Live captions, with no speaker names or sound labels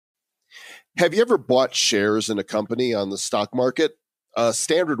Have you ever bought shares in a company on the stock market? A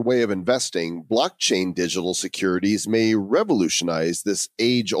standard way of investing, blockchain digital securities may revolutionize this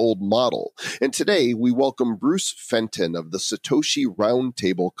age-old model. And today, we welcome Bruce Fenton of the Satoshi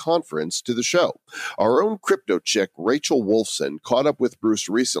Roundtable Conference to the show. Our own crypto chick, Rachel Wolfson, caught up with Bruce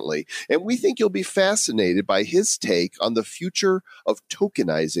recently, and we think you'll be fascinated by his take on the future of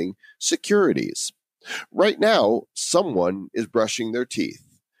tokenizing securities. Right now, someone is brushing their teeth.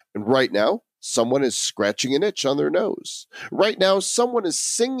 And right now, someone is scratching an itch on their nose. Right now, someone is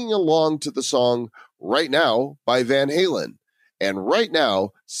singing along to the song Right Now by Van Halen. And right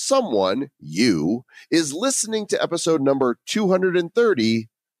now, someone, you, is listening to episode number 230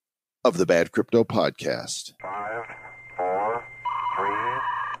 of the Bad Crypto Podcast. 5, 4, 3,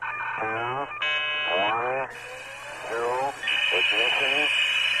 2, 1, 0, ignition.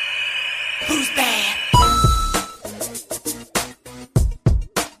 Who's bad?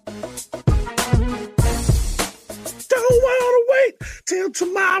 Don't want to wait till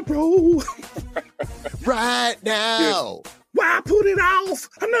tomorrow. Right now. Yeah. Why put it off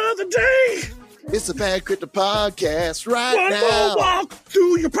another day? It's the Bad Crypto Podcast right One now. more walk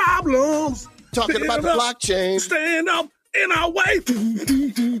through your problems. Talking about the blockchain. Stand up in our way.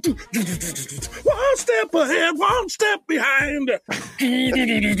 One step ahead, one step behind.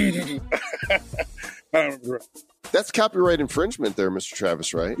 That's copyright infringement there, Mr.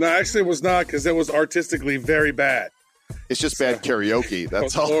 Travis, right? No, actually it was not, because it was artistically very bad. It's just bad karaoke.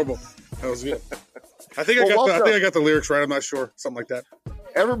 That's all. Horrible. That was good. I think I got the lyrics right. I'm not sure. Something like that.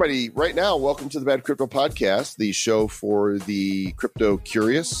 Everybody, right now, welcome to the Bad Crypto Podcast, the show for the crypto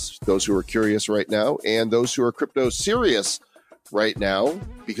curious, those who are curious right now, and those who are crypto serious right now,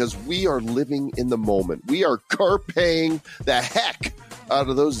 because we are living in the moment. We are carping the heck out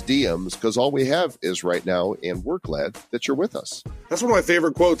of those DMs, because all we have is right now, and we're glad that you're with us. That's one of my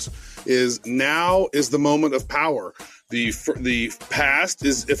favorite quotes is, now is the moment of power. The past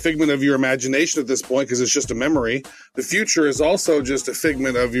is a figment of your imagination at this point because it's just a memory. The future is also just a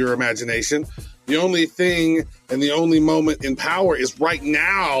figment of your imagination. The only thing and the only moment in power is right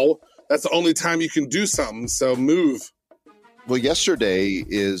now. That's the only time you can do something, so move. Well, yesterday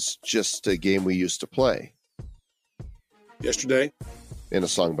is just a game we used to play. Yesterday? In a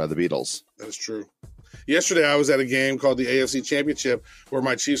song by the Beatles. That is true. Yesterday, I was at a game called the AFC Championship where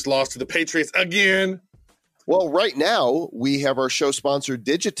my Chiefs lost to the Patriots again. Well, right now, we have our show sponsor,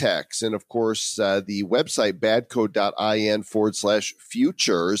 Digitex, and of course, the website,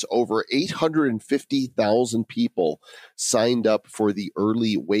 badco.in/futures. Over 850,000 people signed up for the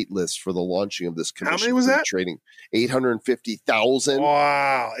early wait list for the launching of this commission. How many was that? Trading. 850,000.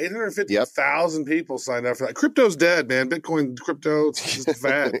 Wow, 850,000 people signed up for that. Crypto's dead, man. Bitcoin, crypto, it's just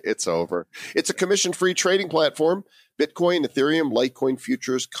bad. It's over. It's a commission-free trading platform. Bitcoin, Ethereum, Litecoin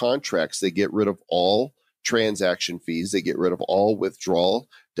futures contracts. They get rid of all transaction fees. They get rid of all withdrawal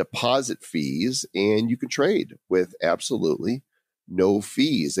deposit fees, and you can trade with absolutely no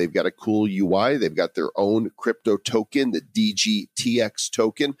fees. They've got a cool UI. They've got their own crypto token, the DGTX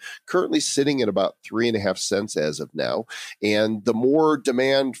token, currently sitting at about 3.5 cents as of now. And the more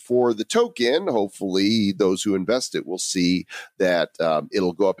demand for the token, hopefully those who invest it will see that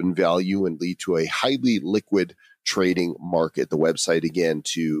it'll go up in value and lead to a highly liquid trading market. The website again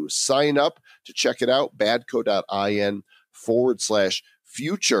to sign up, to check it out,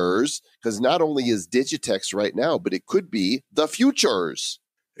 badco.in/futures, because not only is Digitex right now, but it could be the futures.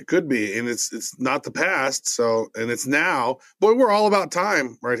 It could be, and it's not the past, so, and it's now. Boy, we're all about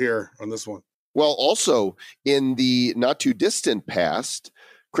time right here on this one. Well, also in the not too distant past,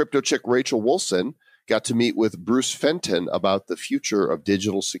 crypto chick Rachel Wolfson got to meet with Bruce Fenton about the future of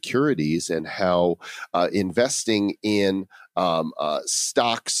digital securities and how investing in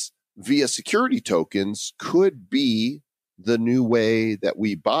stocks via security tokens could be the new way that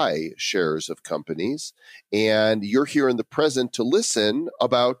we buy shares of companies. And you're here in the present to listen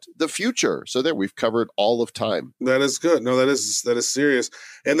about the future. So there, we've covered all of time. That is good. No, that is serious.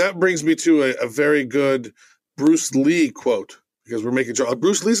 And that brings me to a very good Bruce Lee quote. Because we're making sure.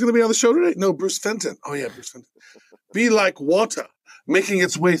 Bruce Lee's going to be on the show today? No, Bruce Fenton. Oh, yeah, Bruce Fenton. Be like water, making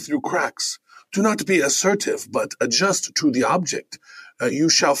its way through cracks. Do not be assertive, but adjust to the object. You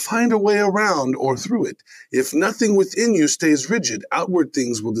shall find a way around or through it. If nothing within you stays rigid, outward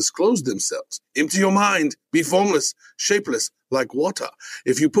things will disclose themselves. Empty your mind. Be formless, shapeless, like water.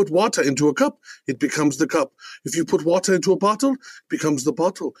 If you put water into a cup, it becomes the cup. If you put water into a bottle, it becomes the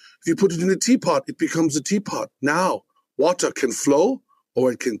bottle. If you put it in a teapot, it becomes a teapot. Now, water can flow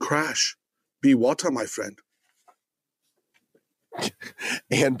or it can crash. Be water, my friend.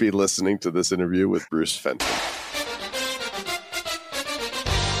 And be listening to this interview with Bruce Fenton.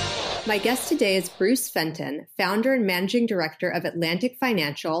 My guest today is Bruce Fenton, founder and managing director of Atlantic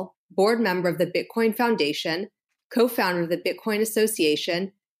Financial, board member of the Bitcoin Foundation, co-founder of the Bitcoin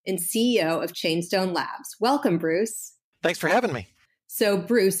Association, and CEO of Chainstone Labs. Welcome, Bruce. Thanks for having me. So,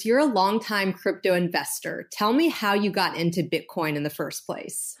 Bruce, you're a longtime crypto investor. Tell me how you got into Bitcoin in the first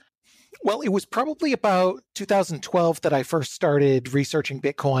place. Well, it was probably about 2012 that I first started researching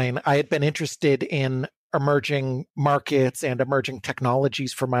Bitcoin. I had been interested in emerging markets and emerging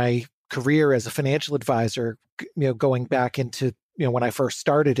technologies for my career as a financial advisor, going back into when I first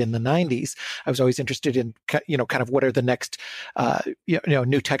started in the 90s. I was always interested in kind of what are the next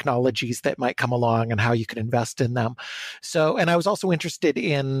new technologies that might come along and how you can invest in them. So, and I was also interested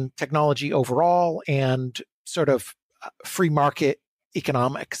in technology overall and sort of free market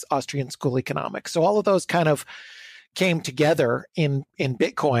economics, Austrian school economics. So all of those kind of came together in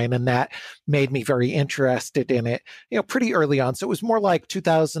Bitcoin, and that made me very interested in it, pretty early on. So it was more like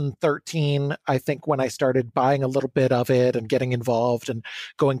 2013, I think, when I started buying a little bit of it and getting involved and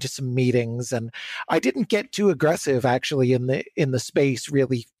going to some meetings. And I didn't get too aggressive actually in the space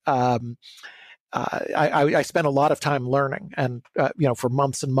really. I spent a lot of time learning, and for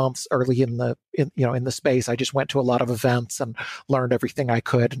months and months early in the space, I just went to a lot of events and learned everything I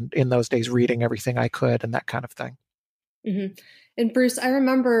could. And in those days, reading everything I could and that kind of thing. Mm-hmm. And Bruce, I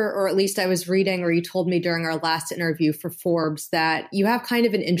remember, or at least I was reading, or you told me during our last interview for Forbes, that you have kind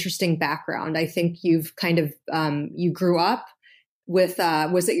of an interesting background. I think you've kind of, you grew up with,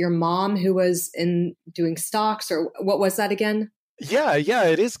 was it your mom who was doing stocks, or what was that again? Yeah,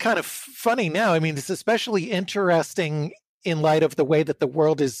 it is kind of funny now. I mean, it's especially interesting in light of the way that the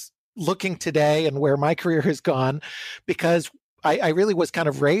world is looking today and where my career has gone, because I really was kind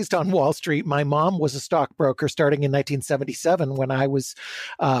of raised on Wall Street. My mom was a stockbroker starting in 1977 when I was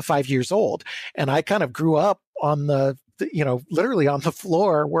 5 years old. And I kind of grew up on literally on the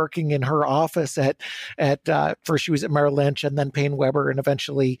floor working in her office at first she was at Merrill Lynch and then Payne Weber and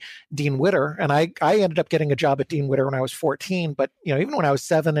eventually Dean Witter. And I ended up getting a job at Dean Witter when I was 14. But, even when I was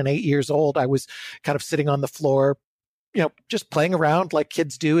 7 and 8 years old, I was kind of sitting on the floor, just playing around like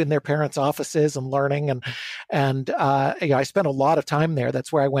kids do in their parents' offices and learning. And I spent a lot of time there. That's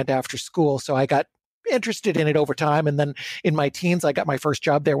where I went after school. So I got interested in it over time. And then in my teens, I got my first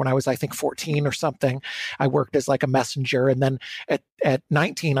job there when I was, I think, 14 or something. I worked as like a messenger. And then at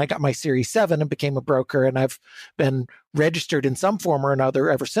 19, I got my Series 7 and became a broker. And I've been registered in some form or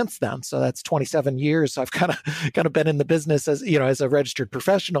another ever since then. So that's 27 years. So I've kind of been in the business as, as a registered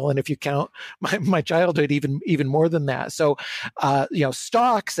professional. And if you count my childhood, even more than that. So,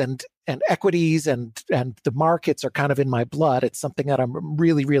 stocks and equities and the markets are kind of in my blood. It's something that I'm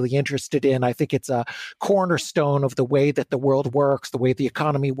really, really interested in. I think it's a cornerstone of the way that the world works, the way the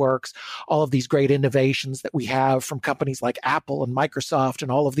economy works, all of these great innovations that we have from companies like Apple and Microsoft and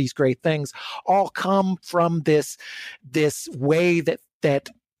all of these great things all come from this way that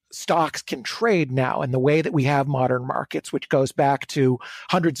stocks can trade now, and the way that we have modern markets, which goes back to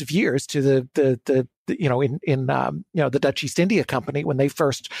hundreds of years to the Dutch East India Company when they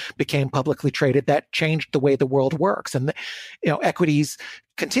first became publicly traded. That changed the way the world works, and equities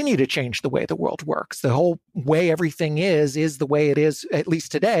continue to change the way the world works. The whole way everything is the way it is, at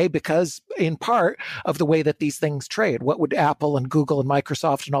least today, because in part of the way that these things trade. What would Apple and Google and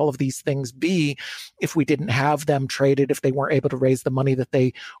Microsoft and all of these things be if we didn't have them traded, if they weren't able to raise the money that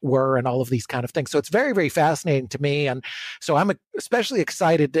they were, and all of these kind of things? So it's very, very fascinating to me. And so I'm especially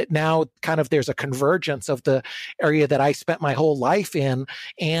excited that now kind of there's a convergence of the area that I spent my whole life in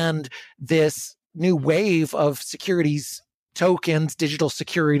and this new wave of securities, tokens, digital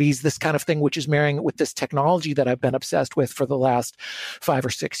securities, this kind of thing, which is marrying it with this technology that I've been obsessed with for the last 5 or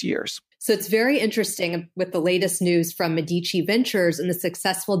 6 years. So it's very interesting with the latest news from Medici Ventures and the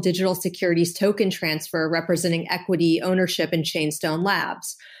successful digital securities token transfer representing equity ownership in Chainstone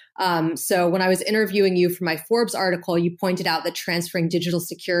Labs. So when I was interviewing you for my Forbes article, you pointed out that transferring digital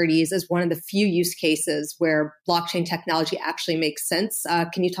securities is one of the few use cases where blockchain technology actually makes sense.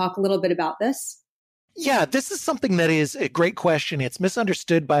 Can you talk a little bit about this? Yeah, this is something that is a great question. It's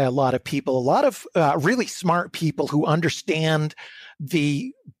misunderstood by a lot of people, a lot of really smart people who understand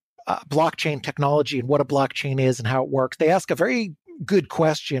the blockchain technology and what a blockchain is and how it works. They ask a very good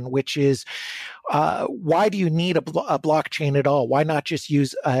question, which is, why do you need a blockchain at all? Why not just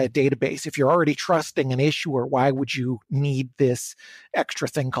use a database? If you're already trusting an issuer, why would you need this extra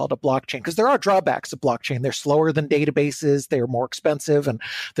thing called a blockchain? Because there are drawbacks of blockchain. They're slower than databases. They're more expensive, and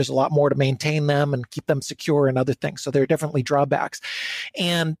there's a lot more to maintain them and keep them secure and other things. So there are definitely drawbacks.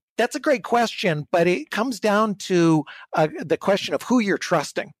 And that's a great question, but it comes down to the question of who you're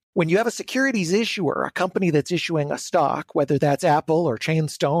trusting. when you have a securities issuer, a company that's issuing a stock, whether that's Apple or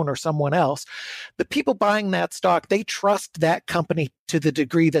Chainstone or someone else, the people buying that stock, they trust that company to the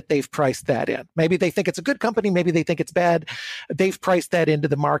degree that they've priced that in. Maybe they think it's a good company, maybe they think it's bad. They've priced that into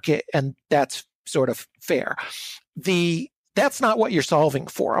the market, and that's sort of fair. That's not what you're solving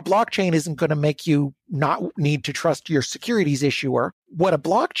for. A blockchain isn't going to make you not need to trust your securities issuer. What a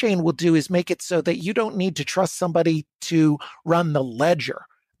blockchain will do is make it so that you don't need to trust somebody to run the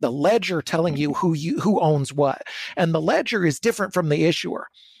ledger telling you who owns what. And the ledger is different from the issuer.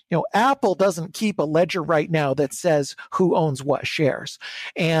 Apple doesn't keep a ledger right now that says who owns what shares.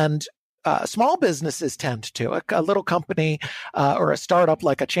 And small businesses tend to. A little company or a startup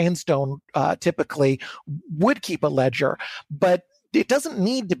like a Chainstone typically would keep a ledger, but it doesn't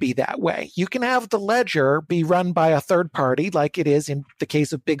need to be that way. You can have the ledger be run by a third party, like it is in the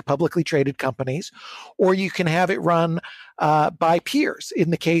case of big publicly traded companies, or you can have it run by peers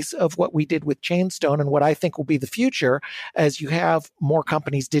in the case of what we did with Chainstone and what I think will be the future as you have more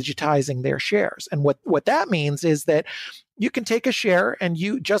companies digitizing their shares. And what that means is that you can take a share and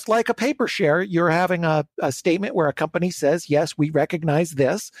you, just like a paper share, you're having a statement where a company says, yes, we recognize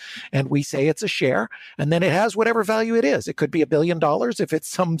this, and we say it's a share, and then it has whatever value it is. It could be $1 billion. If it's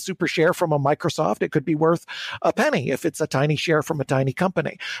some super share from a Microsoft, it could be worth a penny if it's a tiny share from a tiny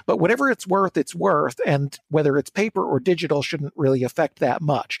company. But whatever it's worth, and whether it's paper or digital shouldn't really affect that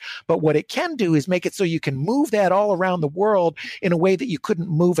much. But what it can do is make it so you can move that all around the world in a way that you couldn't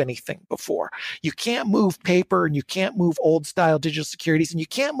move anything before. You can't move paper, and you can't move old style digital securities, and you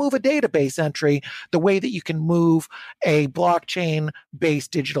can't move a database entry the way that you can move a blockchain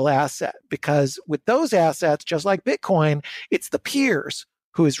based digital asset, because with those assets, just like Bitcoin, it's the peers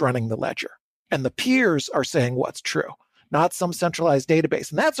who is running the ledger, and the peers are saying what's true, not some centralized database.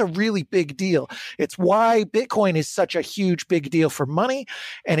 And that's a really big deal. It's why Bitcoin is such a huge big deal for money,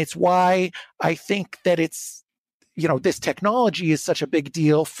 and it's why I think that it's, this technology is such a big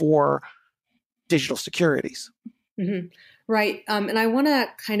deal for digital securities. Mm-hmm. Right. And I want to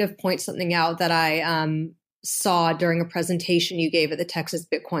kind of point something out that I saw during a presentation you gave at the Texas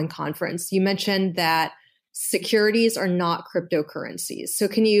Bitcoin conference. You mentioned that securities are not cryptocurrencies. So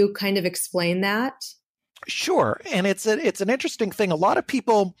can you kind of explain that? Sure. And it's an interesting thing. A lot of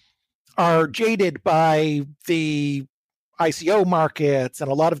people are jaded by the ICO markets and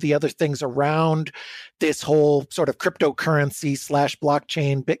a lot of the other things around this whole sort of cryptocurrency /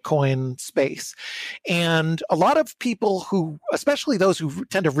 blockchain Bitcoin space. And a lot of people who, especially those who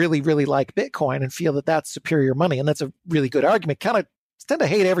tend to really, really like Bitcoin and feel that that's superior money, and that's a really good argument, kind of tend to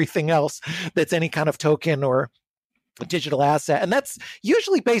hate everything else that's any kind of token or digital asset. And that's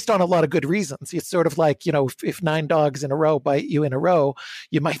usually based on a lot of good reasons. It's sort of like, if 9 dogs in a row bite you in a row,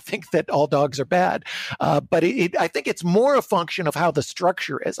 you might think that all dogs are bad. But I think it's more a function of how the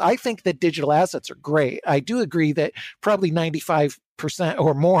structure is. I think that digital assets are great. I do agree that probably 95%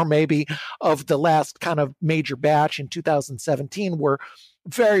 or more maybe of the last kind of major batch in 2017 were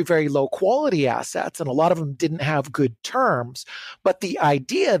very, very low quality assets, and a lot of them didn't have good terms. But the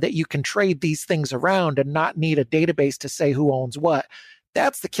idea that you can trade these things around and not need a database to say who owns what,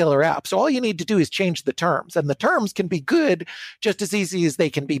 that's the killer app. So all you need to do is change the terms, and the terms can be good just as easy as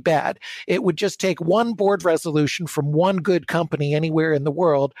they can be bad. It would just take one board resolution from one good company anywhere in the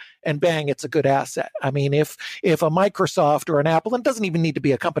world, and bang, it's a good asset. I mean, if a Microsoft or an Apple, and it doesn't even need to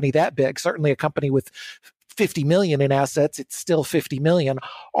be a company that big, certainly a company with 50 million in assets, it's still 50 million.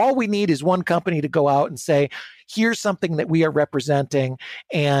 All we need is one company to go out and say, here's something that we are representing,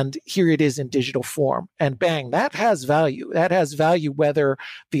 and here it is in digital form. And bang, that has value. That has value whether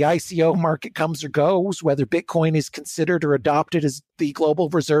the ICO market comes or goes, whether Bitcoin is considered or adopted as the global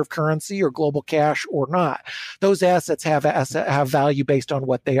reserve currency or global cash or not. Those assets have value based on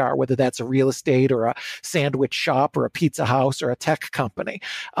what they are, whether that's a real estate or a sandwich shop or a pizza house or a tech company.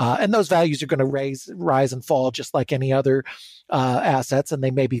 And those values are going to rise and fall just like any other assets, and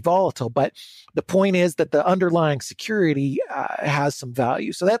they may be volatile. But the point is that the underlying security has some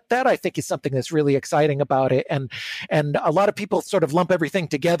value. So that I think is something that's really exciting about it. And a lot of people sort of lump everything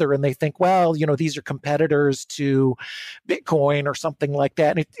together and they think, well, these are competitors to Bitcoin or something like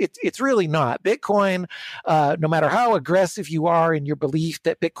that. And it's really not. Bitcoin, no matter how aggressive you are in your belief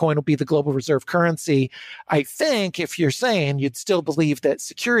that Bitcoin will be the global reserve currency, I think if you're saying you'd still believe that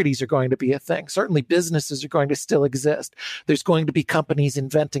securities are going to be a thing, certainly businesses are going to still exist. There's going to be companies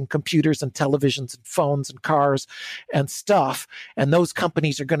inventing computers and televisions and phones and cars and stuff, and those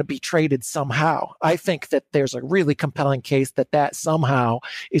companies are going to be traded somehow. I think that there's a really compelling case that somehow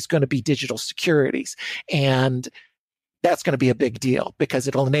is going to be digital securities. And That's going to be a big deal because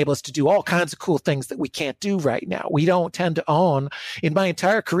it'll enable us to do all kinds of cool things that we can't do right now. We don't tend to own, in my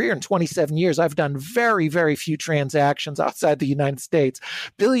entire career in 27 years, I've done very, very few transactions outside the United States,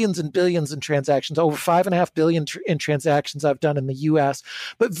 billions and billions in transactions, over 5.5 billion in transactions I've done in the US,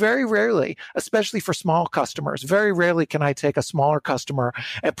 but very rarely, especially for small customers, very rarely can I take a smaller customer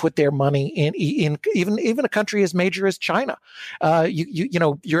and put their money in even a country as major as China. You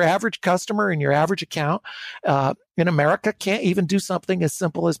know, your average customer in your average account, in America can't even do something as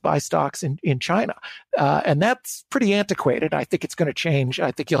simple as buy stocks in China. And that's pretty antiquated. I think it's going to change.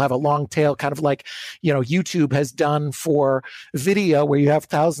 I think you'll have a long tail, kind of like, you know, YouTube has done for video where you have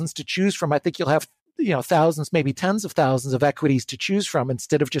thousands to choose from. I think you'll have, you know, thousands, maybe tens of thousands of equities to choose from.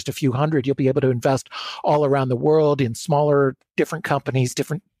 Instead of just a few hundred, you'll be able to invest all around the world in smaller, different companies,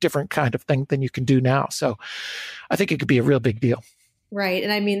 different kind of thing than you can do now. So I think it could be a real big deal. Right.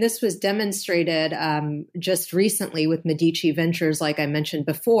 And I mean, this was demonstrated just recently with Medici Ventures, like I mentioned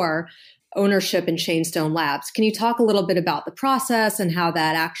before, ownership in Chainstone Labs. Can you talk a little bit about the process and how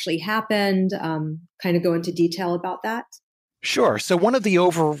that actually happened? Kind of go into detail about that? Sure. So one of the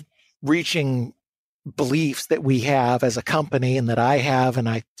overreaching beliefs that we have as a company and that I have and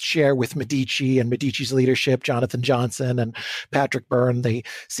I share with Medici and Medici's leadership, Jonathan Johnson and Patrick Byrne, the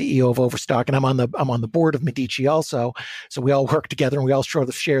CEO of Overstock, and I'm on the board of Medici also. So we all work together and we all sort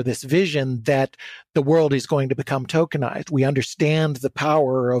of share this vision that the world is going to become tokenized. We understand the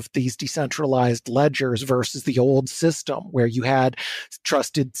power of these decentralized ledgers versus the old system where you had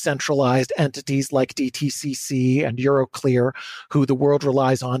trusted centralized entities like DTCC and Euroclear, who the world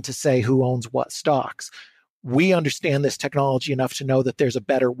relies on to say who owns what stocks. We understand this technology enough to know that there's a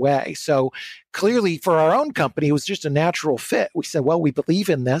better way. So clearly for our own company, it was just a natural fit. We said, well, we believe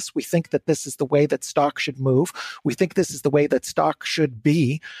in this. We think that this is the way that stock should move. We think this is the way that stock should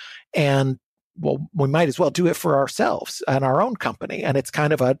be. And well, we might as well do it for ourselves and our own company. And it's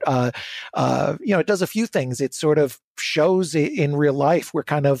kind of it does a few things. It sort of shows in real life we're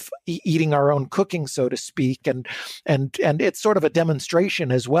kind of eating our own cooking, so to speak, and it's sort of a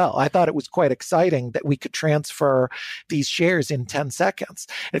demonstration as well. I thought it was quite exciting that we could transfer these shares in 10 seconds.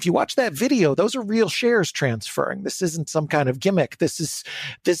 And if you watch that video, those are real shares transferring. This isn't some kind of gimmick. This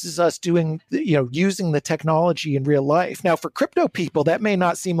is us doing, using the technology in real life. Now, for crypto people, that may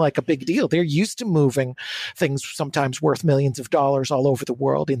not seem like a big deal. They're used to moving things sometimes worth millions of dollars all over the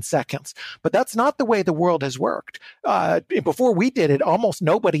world in seconds. But that's not the way the world has worked. Before we did it, almost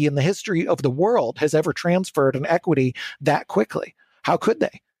nobody in the history of the world has ever transferred an equity that quickly. How could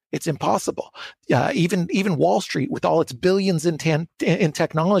they? It's impossible. Even Wall Street, with all its billions in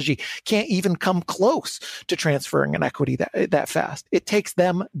technology, can't even come close to transferring an equity that fast. It takes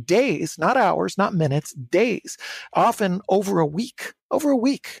them days, not hours, not minutes, days, often over a week.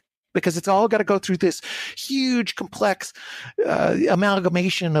 Because it's all got to go through this huge, complex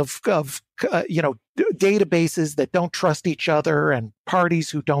amalgamation of databases that don't trust each other, and parties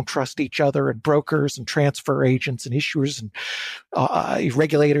who don't trust each other, and brokers and transfer agents and issuers and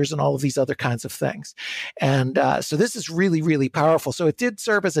regulators and all of these other kinds of things. And so this is really, really powerful. So it did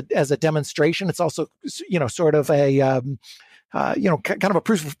serve as a demonstration. It's also, sort of a kind of a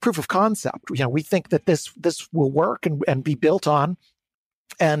proof of concept. We think that this will work and be built on.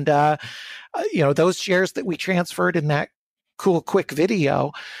 And, those shares that we transferred in that cool, quick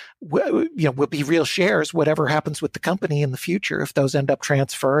video, will be real shares, whatever happens with the company in the future. If those end up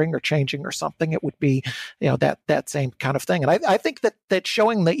transferring or changing or something, it would be, that same kind of thing. And I think that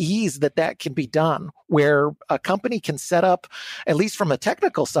showing the ease that can be done, where a company can set up, at least from the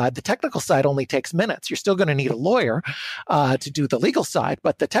technical side only takes minutes. You're still going to need a lawyer to do the legal side,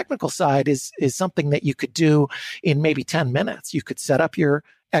 but the technical side is something that you could do in maybe 10 minutes. You could set up your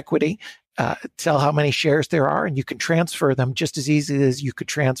equity, tell how many shares there are, and you can transfer them just as easy as you could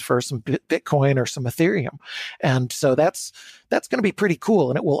transfer some Bitcoin or some Ethereum. And so that's going to be pretty cool,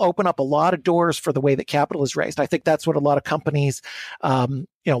 and it will open up a lot of doors for the way that capital is raised. I think that's what a lot of companies,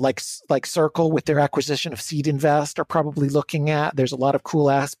 like Circle with their acquisition of Seed Invest are probably looking at. There's a lot of cool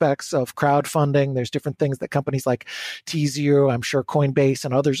aspects of crowdfunding. There's different things that companies like T0, I'm sure Coinbase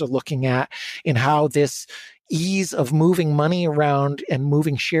and others are looking at in how this ease of moving money around and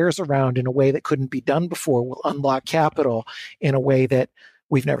moving shares around in a way that couldn't be done before will unlock capital in a way that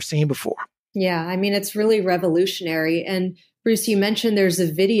we've never seen before. Yeah, I mean, it's really revolutionary. And Bruce, you mentioned there's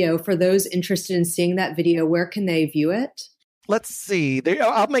a video. For those interested in seeing that video, where can they view it? Let's see.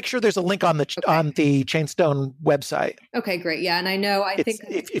 I'll make sure there's a link on the Chainstone website. Okay, great. Yeah, and I know, think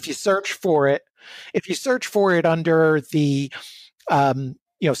if you search for it under the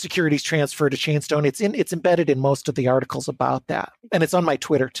securities transfer to Chainstone, it's embedded in most of the articles about that. And it's on my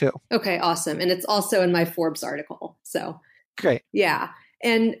Twitter too. Okay, awesome. And it's also in my Forbes article. So, Great. yeah.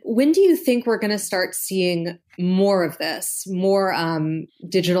 And when do you think we're going to start seeing more of this, more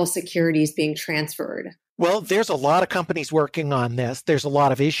digital securities being transferred? Well, there's a lot of companies working on this. There's a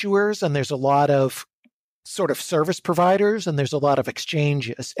lot of issuers and there's a lot of sort of service providers and there's a lot of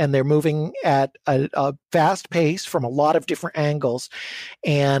exchanges, and they're moving at a fast pace from a lot of different angles,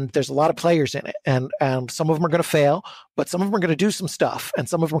 and there's a lot of players in it, and some of them are going to fail, but some of them are going to do some stuff, and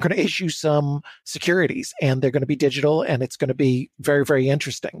some of them are going to issue some securities, and they're going to be digital, and it's going to be very, very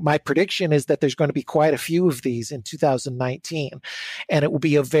interesting. My prediction is that there's going to be quite a few of these in 2019, and it will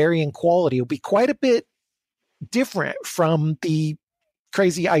be of varying quality. It will be quite a bit different from the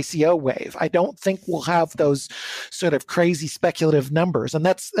crazy ICO wave. I don't think we'll have those sort of crazy speculative numbers, and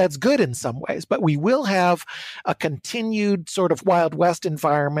that's good in some ways, but we will have a continued sort of Wild West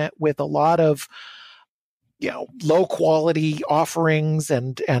environment with a lot of low quality offerings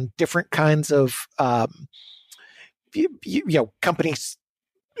and different kinds of companies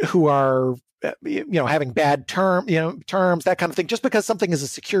who are having bad terms, that kind of thing. Just because something is a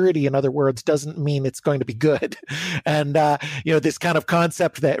security, in other words, doesn't mean it's going to be good. And, this kind of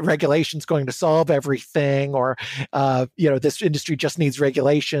concept that regulation is going to solve everything, or, this industry just needs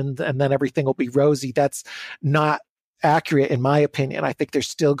regulation and then everything will be rosy. That's not accurate, in my opinion. I think there's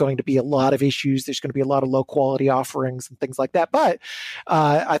still going to be a lot of issues. There's going to be a lot of low quality offerings and things like that. But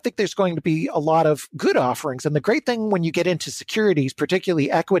I think there's going to be a lot of good offerings. And the great thing when you get into securities, particularly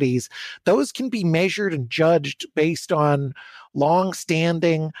equities, those can be measured and judged based on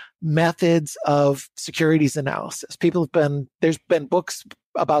long-standing methods of securities analysis. There's been books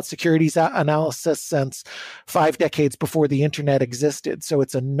about securities analysis since 5 decades before the internet existed. So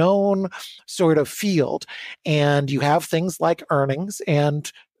it's a known sort of field. And you have things like earnings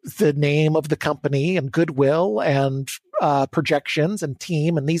and the name of the company and goodwill and projections and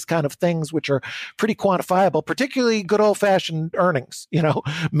team and these kind of things, which are pretty quantifiable, particularly good old fashioned earnings.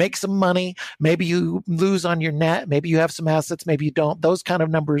 Make some money. Maybe you lose on your net. Maybe you have some assets. Maybe you don't. Those kind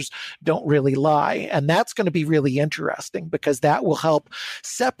of numbers don't really lie. And that's going to be really interesting because that will help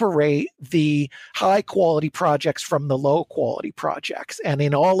separate the high quality projects from the low quality projects. And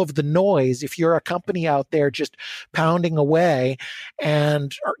in all of the noise, if you're a company out there just pounding away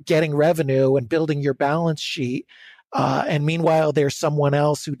and getting revenue and building your balance sheet, and meanwhile, there's someone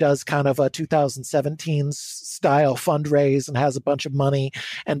else who does kind of a 2017 style fundraise and has a bunch of money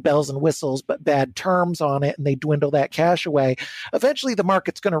and bells and whistles, but bad terms on it, and they dwindle that cash away. Eventually, the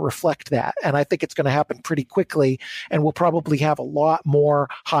market's going to reflect that. And I think it's going to happen pretty quickly. And we'll probably have a lot more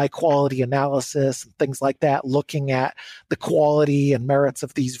high quality analysis and things like that, looking at the quality and merits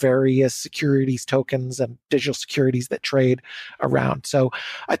of these various securities, tokens, and digital securities that trade around. So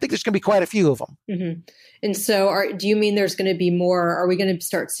I think there's going to be quite a few of them. Mm-hmm. And so do you mean there's going to be more, are we going to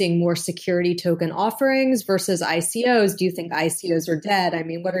start seeing more security token offerings versus ICOs? Do you think ICOs are dead? I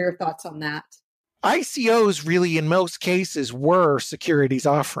mean, what are your thoughts on that? ICOs really, in most cases, were securities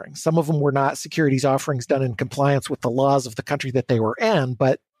offerings. Some of them were not securities offerings done in compliance with the laws of the country that they were in,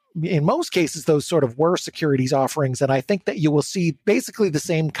 but in most cases, those sort of were securities offerings. And I think that you will see basically the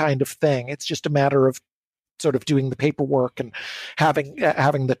same kind of thing. It's just a matter of sort of doing the paperwork and having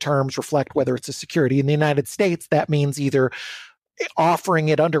the terms reflect whether it's a security. In the United States, that means either offering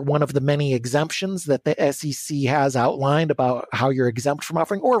it under one of the many exemptions that the SEC has outlined about how you're exempt from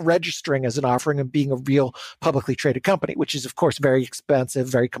offering, or registering as an offering and being a real publicly traded company, which is, of course, very expensive,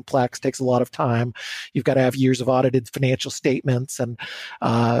 very complex, takes a lot of time. You've got to have years of audited financial statements, and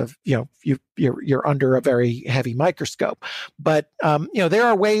you're under a very heavy microscope. But there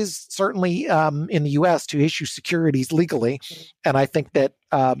are ways, certainly in the U.S., to issue securities legally, and I think that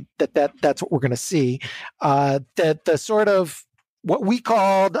that's what we're going to see. That the sort of what we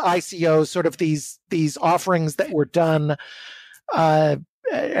called ICOs, sort of these offerings that were done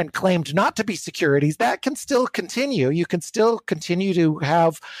and claimed not to be securities, that can still continue. You can still continue to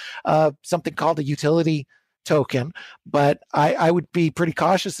have something called a utility token, but I would be pretty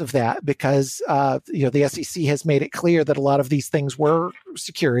cautious of that because the SEC has made it clear that a lot of these things were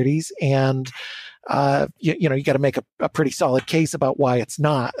securities, and you got to make a pretty solid case about why it's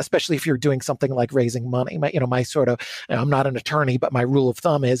not, especially if you're doing something like raising money. My sort of, I'm not an attorney, but my rule of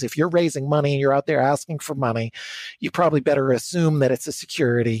thumb is if you're raising money and you're out there asking for money, you probably better assume that it's a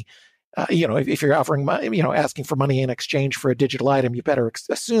security. If you're offering money, asking for money in exchange for a digital item, you better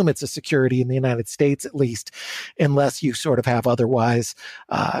assume it's a security in the United States, at least, unless you sort of have otherwise,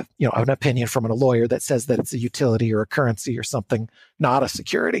 an opinion from a lawyer that says that it's a utility or a currency or something not a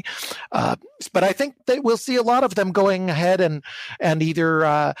security. But I think that we'll see a lot of them going ahead and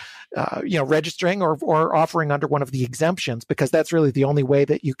either registering or offering under one of the exemptions, because that's really the only way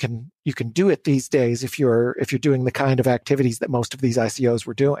that you can do it these days if you're doing the kind of activities that most of these ICOs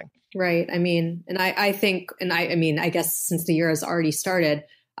were doing. Right. I mean, and I think, and I mean, I guess since the year has already started,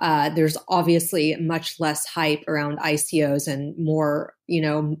 there's obviously much less hype around ICOs and more,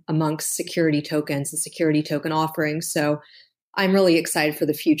 amongst security tokens and security token offerings. So I'm really excited for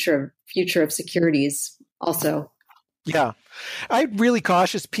the future of securities also. Yeah. I'd really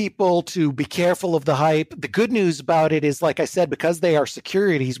cautious people to be careful of the hype. The good news about it is, like I said, because they are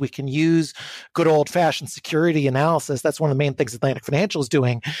securities, we can use good old-fashioned security analysis. That's one of the main things Atlantic Financial is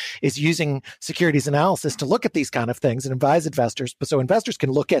doing, is using securities analysis to look at these kind of things and advise investors. But so investors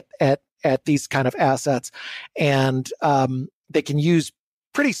can look at these kind of assets, and they can use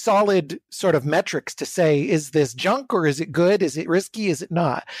pretty solid sort of metrics to say, is this junk or is it good? Is it risky? Is it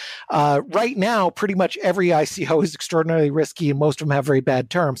not? Right now, pretty much every ICO is extraordinarily risky, and most of them have very bad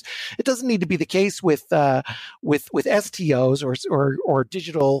terms. It doesn't need to be the case with STOs or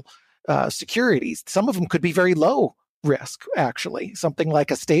digital securities. Some of them could be very low risk, actually. Something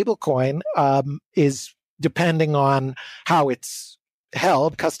like a stable coin is, depending on how it's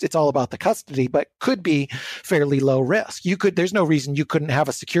held, it's all about the custody, but could be fairly low risk. There's no reason you couldn't have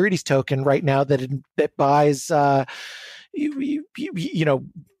a securities token right now that buys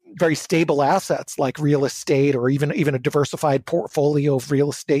very stable assets like real estate, or even a diversified portfolio of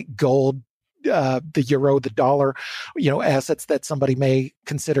real estate, gold, the euro, the dollar, assets that somebody may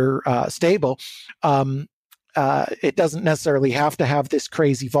consider stable. It doesn't necessarily have to have this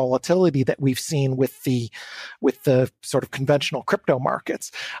crazy volatility that we've seen with the sort of conventional crypto markets.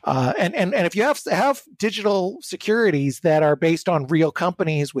 And if you have digital securities that are based on real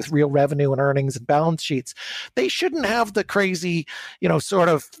companies with real revenue and earnings and balance sheets, they shouldn't have the crazy,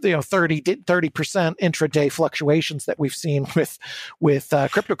 30% intraday fluctuations that we've seen with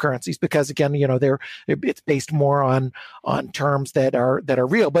cryptocurrencies, because again, it's based more on terms that are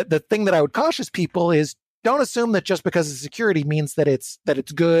real. But the thing that I would caution people is, don't assume that just because it's security means that it's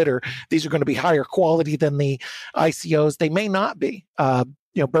good, or these are going to be higher quality than the ICOs. They may not be.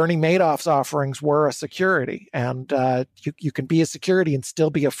 Bernie Madoff's offerings were a security, and you can be a security and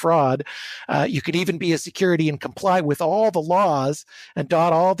still be a fraud. You could even be a security and comply with all the laws and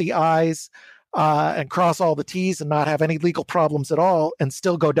dot all the I's and cross all the T's and not have any legal problems at all, and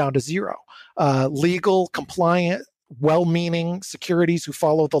still go down to zero. Legal, compliant, well-meaning securities who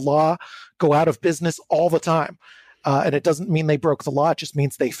follow the law go out of business all the time. And it doesn't mean they broke the law. It just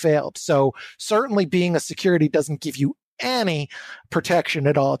means they failed. So certainly being a security doesn't give you any protection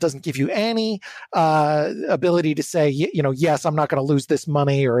at all. It doesn't give you any ability to say, yes, I'm not going to lose this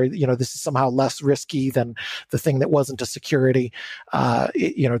money, or, this is somehow less risky than the thing that wasn't a security. So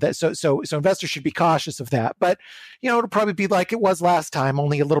investors should be cautious of that. But, it'll probably be like it was last time,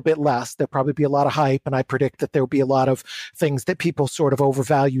 only a little bit less. There'll probably be a lot of hype, and I predict that there'll be a lot of things that people sort of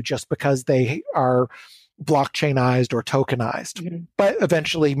overvalue just because they are blockchainized or tokenized. Mm-hmm. But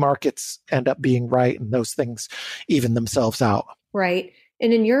eventually markets end up being right, and those things even themselves out. Right.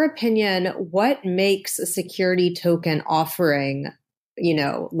 And in your opinion, what makes a security token offering,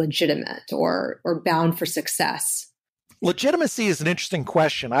 legitimate or bound for success? Legitimacy is an interesting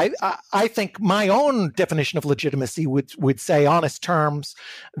question. I think my own definition of legitimacy would say honest terms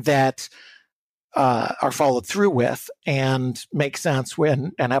that are followed through with and make sense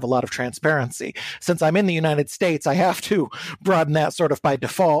and have a lot of transparency. Since I'm in the United States, I have to broaden that sort of by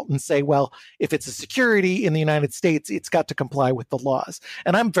default and say, well, if it's a security in the United States, it's got to comply with the laws.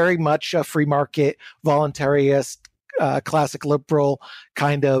 And I'm very much a free market, voluntarist, classic liberal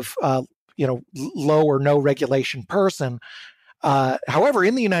kind of, low or no regulation person. However,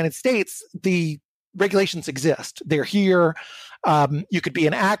 in the United States, the regulations exist. They're here. You could be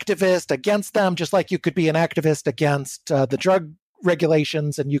an activist against them, just like you could be an activist against the drug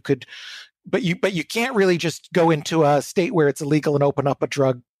regulations, and but you can't really just go into a state where it's illegal and open up a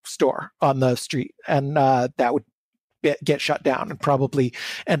drug store on the street, and that would get shut down and probably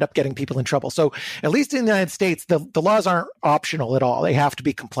end up getting people in trouble. So at least in the United States, the laws aren't optional at all. They have to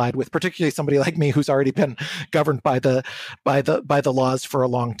be complied with, particularly somebody like me who's already been governed by the laws for a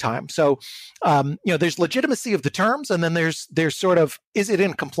long time. So, there's legitimacy of the terms, and then there's sort of, is it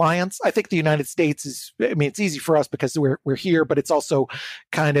in compliance? I think the United States it's easy for us because we're here, but it's also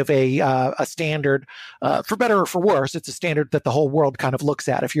kind of a standard, for better or for worse. It's a standard that the whole world kind of looks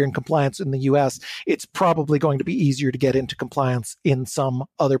at. If you're in compliance in the US, it's probably going to be easier easier to get into compliance in some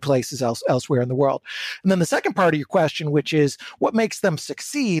other places elsewhere in the world. And then the second part of your question, which is what makes them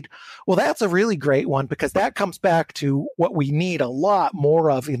succeed? Well, that's a really great one, because that comes back to what we need a lot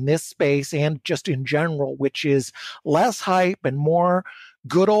more of in this space and just in general, which is less hype and more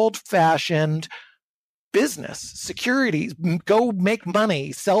good old-fashioned business, securities, go make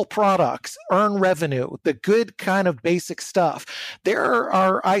money, sell products, earn revenue, the good kind of basic stuff. There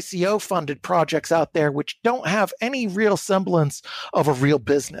are ICO funded projects out there which don't have any real semblance of a real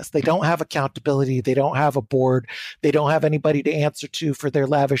business. They don't have accountability. They don't have a board. They don't have anybody to answer to for their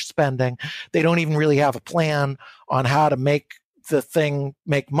lavish spending. They don't even really have a plan on how to make the thing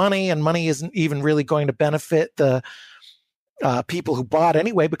make money, and money isn't even really going to benefit the people who bought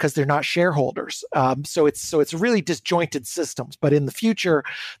anyway, because they're not shareholders. So it's really disjointed systems. But in the future,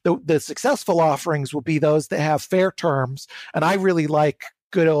 the successful offerings will be those that have fair terms. And I really like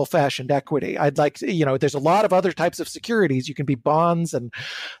good old-fashioned equity. I'd like to, there's a lot of other types of securities. You can be bonds and,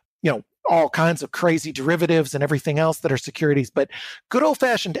 all kinds of crazy derivatives and everything else that are securities. But good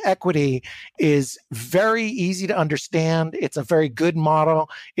old-fashioned equity is very easy to understand. It's a very good model.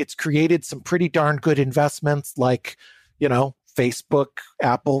 It's created some pretty darn good investments like, Facebook,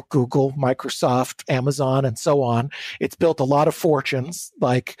 Apple, Google, Microsoft, Amazon, and so on. It's built a lot of fortunes,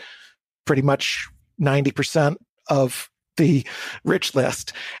 like pretty much 90% of the rich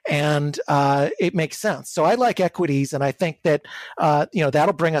list. And it makes sense. So I like equities. And I think that,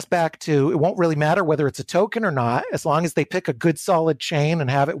 that'll bring us back to, it won't really matter whether it's a token or not, as long as they pick a good solid chain and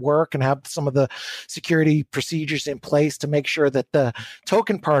have it work and have some of the security procedures in place to make sure that the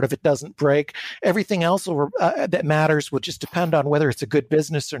token part of it doesn't break. Everything else that matters will just depend on whether it's a good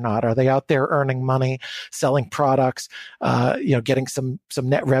business or not. Are they out there earning money, selling products, getting some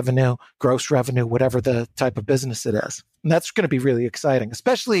net revenue, gross revenue, whatever the type of business it is. And that's going to be really exciting,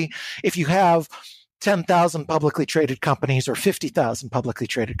 especially if you have 10,000 publicly traded companies or 50,000 publicly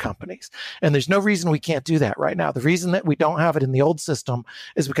traded companies. And there's no reason we can't do that right now. The reason that we don't have it in the old system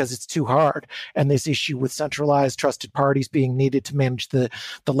is because it's too hard. And this issue with centralized trusted parties being needed to manage the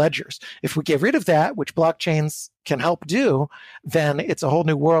ledgers. If we get rid of that, which blockchains can help do, then it's a whole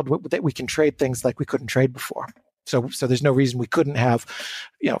new world that we can trade things like we couldn't trade before. So there's no reason we couldn't have,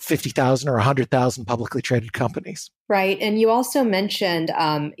 50,000 or 100,000 publicly traded companies. Right. And you also mentioned,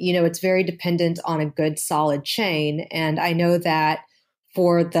 it's very dependent on a good solid chain. And I know that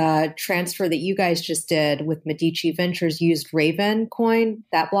for the transfer that you guys just did with Medici Ventures used Raven coin,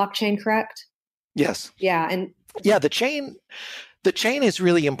 that blockchain, correct? Yes. Yeah. And the chain is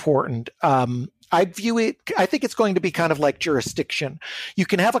really important. I think it's going to be kind of like jurisdiction. You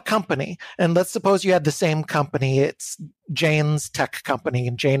can have a company, and let's suppose you had the same company. It's Jane's tech company,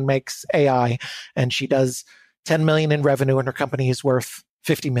 and Jane makes AI, and she does 10 million in revenue, and her company is worth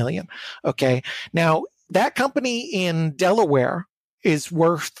 50 million. Okay. Now, that company in Delaware is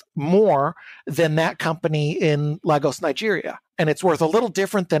worth more than that company in Lagos, Nigeria. And it's worth a little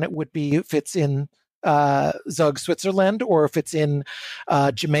different than it would be if it's in Zug, Switzerland, or if it's in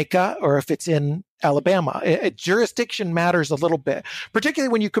Jamaica, or if it's in Alabama. Jurisdiction matters a little bit,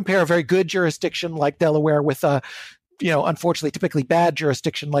 particularly when you compare a very good jurisdiction like Delaware with a, unfortunately, typically bad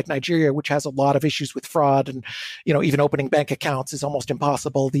jurisdiction like Nigeria, which has a lot of issues with fraud and, even opening bank accounts is almost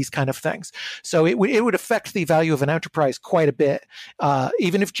impossible, these kind of things. So it would affect the value of an enterprise quite a bit.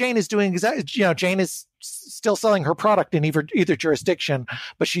 Even if Jane is doing exactly, Jane is still selling her product in either jurisdiction,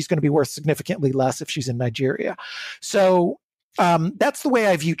 but she's going to be worth significantly less if she's in Nigeria. So that's the way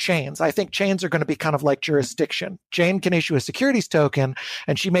I view chains. I think chains are going to be kind of like jurisdiction. Jane can issue a securities token,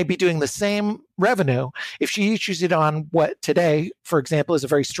 and she may be doing the same revenue. If she issues it on what today, for example, is a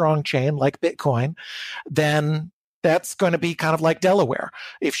very strong chain like Bitcoin, then that's going to be kind of like Delaware.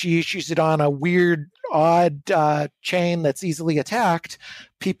 If she issues it on a weird, odd chain that's easily attacked,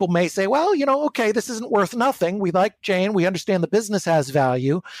 people may say, well, okay, this isn't worth nothing. We like Jane. We understand the business has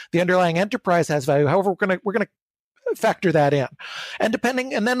value. The underlying enterprise has value. However, we're going to factor that in. And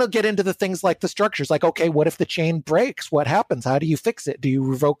then they'll get into the things like the structures, like, okay, what if the chain breaks? What happens? How do you fix it? Do you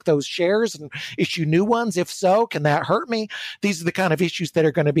revoke those shares and issue new ones? If so, can that hurt me? These are the kind of issues that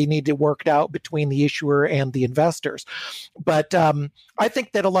are going to be needed worked out between the issuer and the investors. But I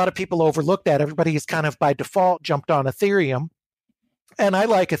think that a lot of people overlook that. Everybody has kind of by default jumped on Ethereum. And I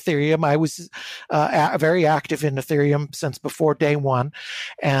like Ethereum. I was very active in Ethereum since before day one.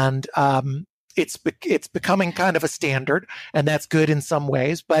 And it's becoming kind of a standard, and that's good in some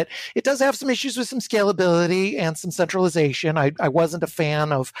ways, but it does have some issues with some scalability and some centralization. I wasn't a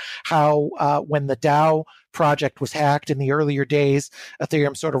fan of how when the DAO project was hacked in the earlier days,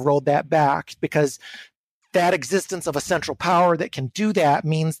 Ethereum sort of rolled that back because that existence of a central power that can do that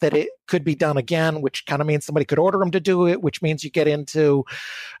means that it could be done again, which kind of means somebody could order them to do it, which means you get into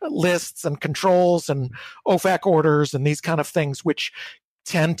lists and controls and OFAC orders and these kind of things, which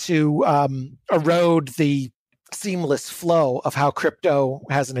tend to erode the seamless flow of how crypto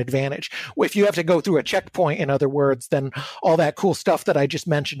has an advantage. If you have to go through a checkpoint, in other words, then all that cool stuff that I just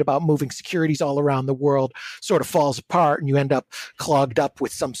mentioned about moving securities all around the world sort of falls apart, and you end up clogged up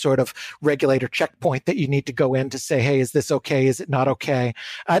with some sort of regulator checkpoint that you need to go in to say, hey, is this okay? Is it not okay?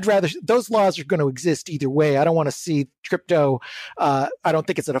 I'd rather, those laws are going to exist either way. I don't want to see crypto, I don't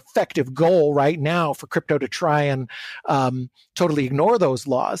think it's an effective goal right now for crypto to try and totally ignore those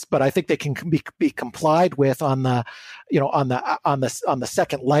laws, but I think they can be complied with on the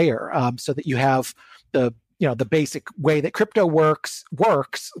second layer, so that you have the basic way that crypto works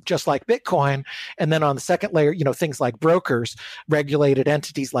just like Bitcoin. And then on the second layer, things like brokers, regulated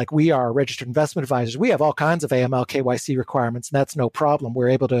entities like we are, registered investment advisors, we have all kinds of AML KYC requirements, and that's no problem. We're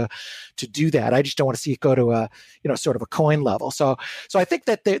able to do that. I just don't want to see it go to a, sort of a coin level. So I think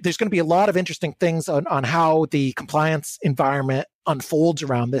that there's going to be a lot of interesting things on how the compliance environment unfolds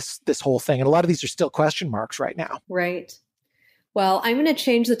around this whole thing. And a lot of these are still question marks right now. Right. Well, I'm going to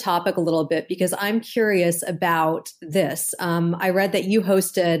change the topic a little bit because I'm curious about this. I read that you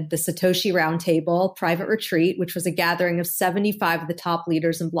hosted the Satoshi Roundtable private retreat, which was a gathering of 75 of the top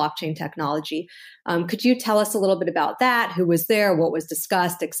leaders in blockchain technology. Could you tell us a little bit about that? Who was there? What was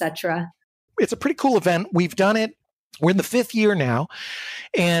discussed, et cetera? It's a pretty cool event. We've done it. We're in the 5th year now,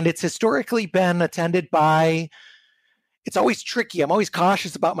 and it's historically been attended by, it's always tricky. I'm always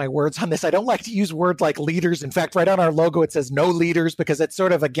cautious about my words on this. I don't like to use words like leaders. In fact, right on our logo, it says no leaders because it's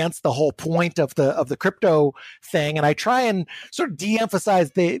sort of against the whole point of the crypto thing. And I try and sort of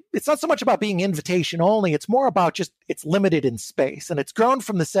de-emphasize it's not so much about being invitation only. It's more about just, it's limited in space. And it's grown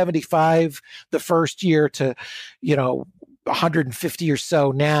from the 75 the first year to, 150 or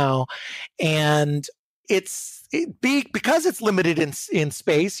so now. And because it's limited in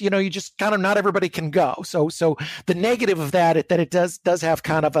space, you just kind of, not everybody can go. So the negative of that it does have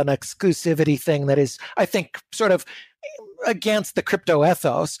kind of an exclusivity thing that is, I think, sort of against the crypto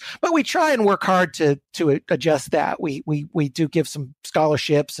ethos, but we try and work hard to adjust that. We do give some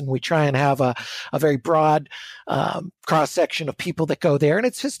scholarships, and we try and have a very broad cross section of people that go there. And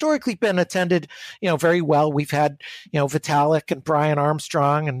it's historically been attended, very well. We've had, Vitalik and Brian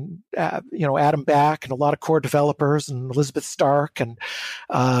Armstrong and Adam Back and a lot of core developers and Elizabeth Stark and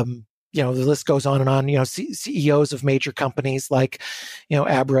the list goes on and on, CEOs of major companies like,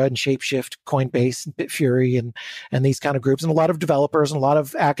 Abra and Shapeshift, Coinbase and Bitfury and these kind of groups, and a lot of developers and a lot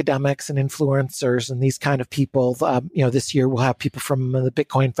of academics and influencers and these kind of people. This year we'll have people from the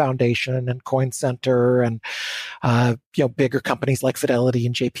Bitcoin Foundation and Coin Center and, bigger companies like Fidelity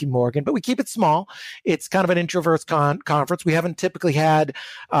and JP Morgan, but we keep it small. It's kind of an introverts conference. We haven't typically had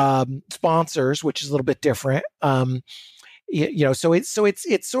sponsors, which is a little bit different. So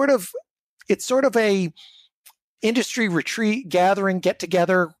it's sort of a industry retreat, gathering, get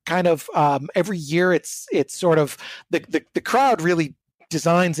together kind of every year. It's sort of the crowd really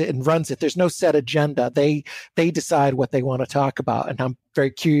designs it and runs it. There's no set agenda. They decide what they want to talk about, and I'm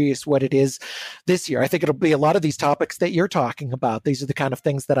very curious what it is this year. I think it'll be a lot of these topics that you're talking about. These are the kind of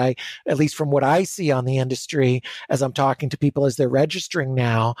things that I, at least from what I see on the industry as I'm talking to people as they're registering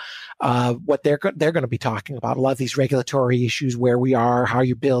now, what they're going to be talking about. A lot of these regulatory issues, where we are, how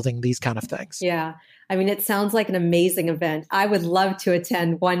you're building, these kind of things. Yeah. I mean, it sounds like an amazing event. I would love to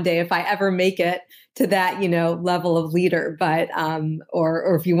attend one day if I ever make it to that, level of leader, but,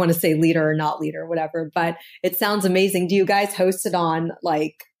 or if you want to say leader or not leader, whatever, but it sounds amazing. Do you guys host it on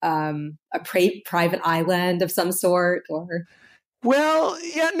like, a private island of some sort, or? Well,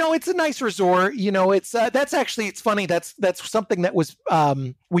 yeah, no, it's a nice resort. It's that's actually, it's funny. That's something that was,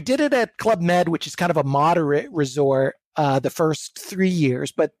 we did it at Club Med, which is kind of a moderate resort. The first 3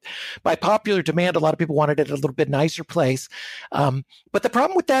 years, but by popular demand, a lot of people wanted it a little bit nicer place. But the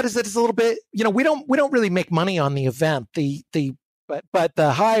problem with that is that it's a little bit, we don't really make money on the event. But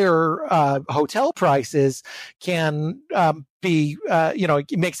the higher hotel prices can be,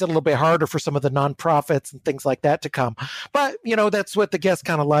 it makes it a little bit harder for some of the nonprofits and things like that to come. But, that's what the guests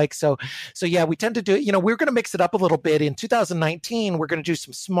kind of like. So yeah, we tend to do it. We're going to mix it up a little bit. In 2019, we're going to do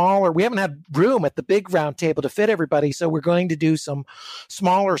some smaller, we haven't had room at the big round table to fit everybody. So we're going to do some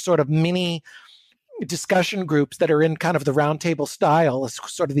smaller sort of mini discussion groups that are in kind of the roundtable style,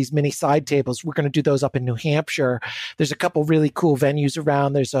 sort of these mini side tables. We're going to do those up in New Hampshire. There's a couple really cool venues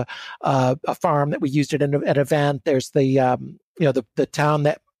around. There's a farm that we used at an event. There's the town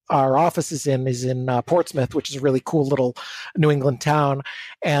that our office is in Portsmouth, which is a really cool little New England town.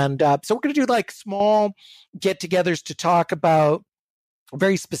 And so we're going to do like small get-togethers to talk about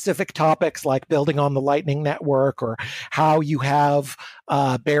very specific topics like building on the Lightning Network, or how you have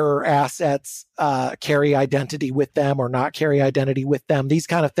bearer assets carry identity with them or not carry identity with them. These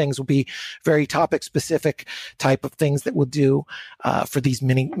kind of things will be very topic specific type of things that we'll do for these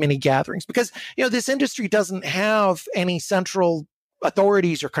mini gatherings, because this industry doesn't have any central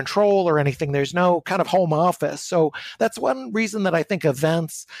authorities or control or anything. There's no kind of home office. So that's one reason that I think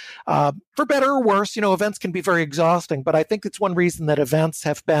events, for better or worse, events can be very exhausting, but I think it's one reason that events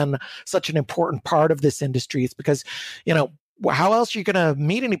have been such an important part of this industry. It's because, how else are you going to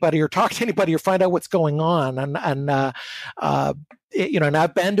meet anybody or talk to anybody or find out what's going on? And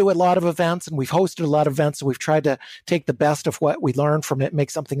I've been to a lot of events, and we've hosted a lot of events, and we've tried to take the best of what we learn from it,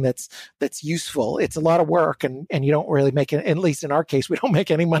 make something that's useful. It's a lot of work, and you don't really make it, at least in our case, we don't make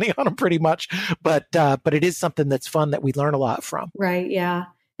any money on them pretty much, but it is something that's fun that we learn a lot from. Right. Yeah.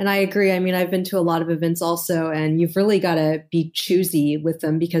 And I agree. I mean, I've been to a lot of events also, and you've really got to be choosy with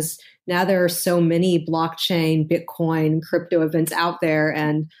them, because now there are so many blockchain, Bitcoin, crypto events out there.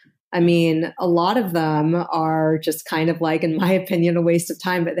 And I mean, a lot of them are just kind of like, in my opinion, a waste of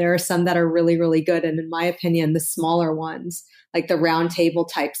time, but there are some that are really, really good. And in my opinion, the smaller ones, like the roundtable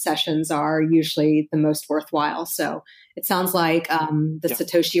type sessions, are usually the most worthwhile. So it sounds like the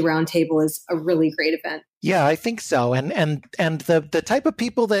Satoshi Roundtable is a really great event. Yeah, I think so. And the type of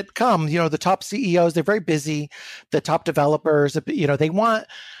people that come, the top CEOs, they're very busy. The top developers, they want,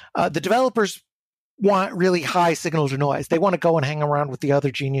 the developers want really high signal to noise. They want to go and hang around with the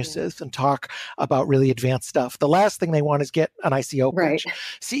other geniuses and talk about really advanced stuff. The last thing they want is get an ICO pitch. Right.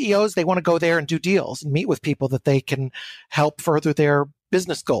 CEOs, they want to go there and do deals and meet with people that they can help further their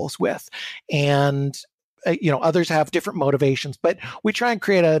business goals with. And others have different motivations, but we try and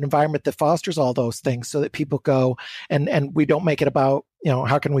create an environment that fosters all those things so that people go and we don't make it about,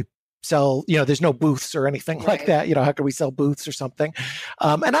 how can we sell, there's no booths or anything like that. How can we sell booths or something?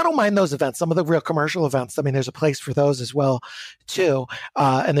 And I don't mind those events. Some of the real commercial events, I mean, there's a place for those as well, too.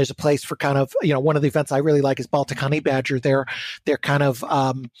 And there's a place for kind of, one of the events I really like is Baltic Honey Badger. They're kind of,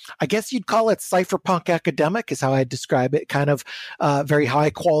 I guess you'd call it cypherpunk academic is how I'd describe it, kind of very high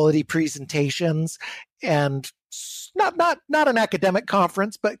quality presentations, and not an academic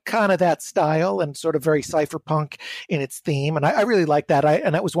conference, but kind of that style, and sort of very cypherpunk in its theme. And I really like that.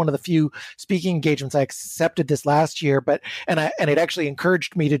 And that was one of the few speaking engagements I accepted this last year. And it actually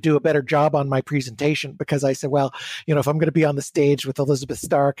encouraged me to do a better job on my presentation, because I said, well, if I'm going to be on the stage with Elizabeth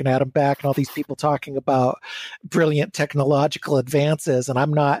Stark and Adam Back and all these people talking about brilliant technological advances, and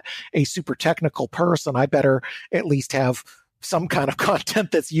I'm not a super technical person, I better at least have some kind of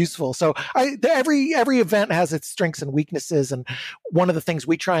content that's useful. So every event has its strengths and weaknesses. And one of the things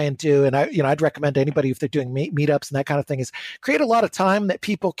we try and do, and I'd recommend to anybody if they're doing meetups and that kind of thing, is create a lot of time that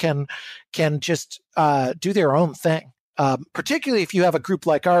people can just do their own thing. Particularly if you have a group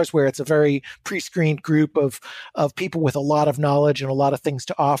like ours, where it's a very pre-screened group of people with a lot of knowledge and a lot of things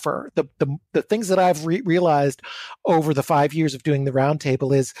to offer. The things that I've realized over the 5 years of doing the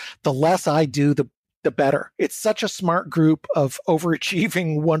roundtable is the less I do, the better. It's such a smart group of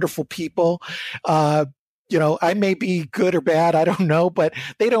overachieving, wonderful people. I may be good or bad, I don't know, but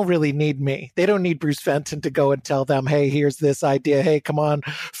they don't really need me. They don't need Bruce Fenton to go and tell them, hey, here's this idea. Hey, come on,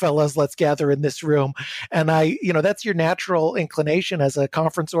 fellas, let's gather in this room. And that's your natural inclination as a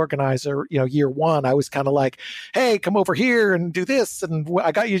conference organizer. Year one, I was kind of like, hey, come over here and do this. And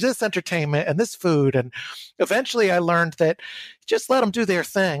I got you this entertainment and this food. And eventually I learned that just let them do their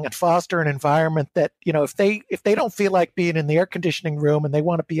thing and foster an environment that, if they don't feel like being in the air conditioning room and they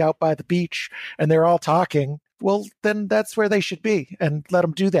want to be out by the beach and they're all talking, well, then that's where they should be, and let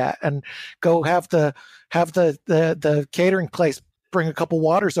them do that, and go have the catering place bring a couple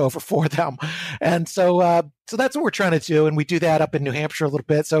waters over for them. And so that's what we're trying to do. And we do that up in New Hampshire a little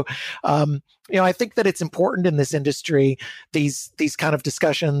bit. So, I think that it's important in this industry, these kind of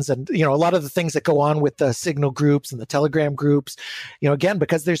discussions, and, a lot of the things that go on with the Signal groups and the Telegram groups, again,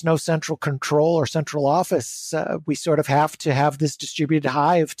 because there's no central control or central office, we sort of have to have this distributed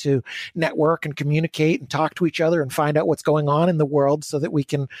hive to network and communicate and talk to each other and find out what's going on in the world so that we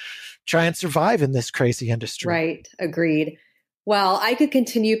can try and survive in this crazy industry. Right. Agreed. Well, I could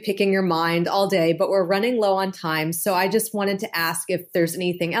continue picking your mind all day, but we're running low on time. So I just wanted to ask if there's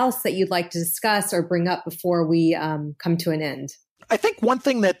anything else that you'd like to discuss or bring up before we come to an end. I think one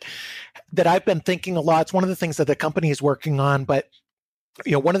thing that I've been thinking a lot, it's one of the things that the company is working on, but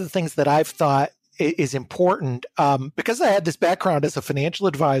one of the things that I've thought is important, because I had this background as a financial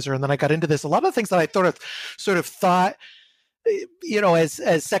advisor, and then I got into this, a lot of things that I sort of thought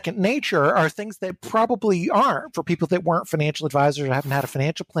as second nature are things that probably aren't for people that weren't financial advisors or haven't had a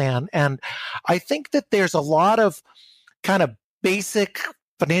financial plan. And I think that there's a lot of kind of basic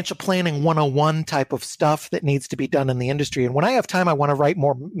financial planning 101 type of stuff that needs to be done in the industry. And when I have time, I want to write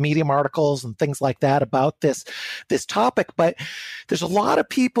more Medium articles and things like that about this topic. But there's a lot of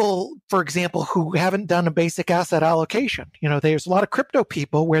people, for example, who haven't done a basic asset allocation. There's a lot of crypto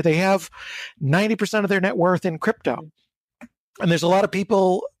people where they have 90% of their net worth in crypto. And there's a lot of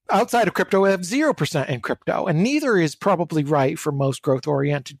people outside of crypto have 0% in crypto, and neither is probably right for most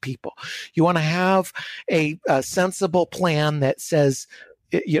growth-oriented people. You want to have a sensible plan that says,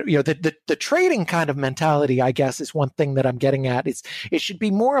 the trading kind of mentality, I guess, is one thing that I'm getting at. It should be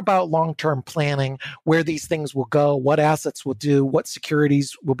more about long-term planning, where these things will go, what assets will do, what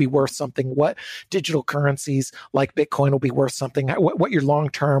securities will be worth something, what digital currencies like Bitcoin will be worth something, what your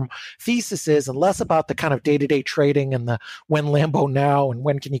long-term thesis is, and less about the kind of day-to-day trading and the when Lambo now and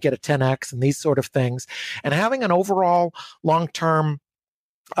when can you get a 10x and these sort of things. And having an overall long-term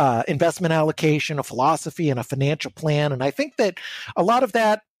investment allocation, a philosophy, and a financial plan. And I think that a lot of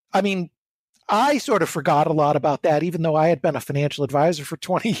that, I sort of forgot a lot about that, even though I had been a financial advisor for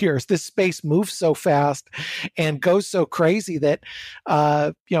 20 years. This space moves so fast and goes so crazy that,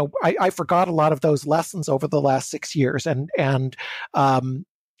 I forgot a lot of those lessons over the last 6 years. And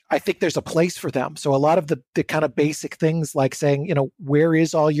I think there's a place for them. So a lot of the kind of basic things like saying, where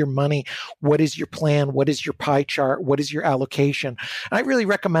is all your money? What is your plan? What is your pie chart? What is your allocation? And I really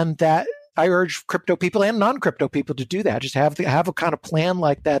recommend that. I urge crypto people and non-crypto people to do that. Just have a kind of plan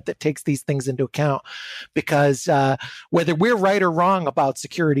like that takes these things into account, because whether we're right or wrong about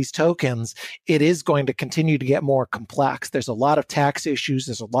securities tokens, it is going to continue to get more complex. There's a lot of tax issues.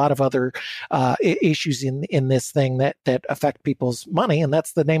 There's a lot of other issues in this thing that affect people's money, and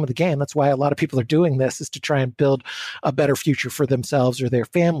that's the name of the game. That's why a lot of people are doing this, is to try and build a better future for themselves or their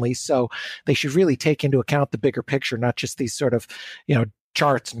families. So they should really take into account the bigger picture, not just these sort of,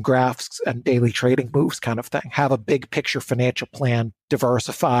 charts and graphs and daily trading moves kind of thing. Have a big picture financial plan,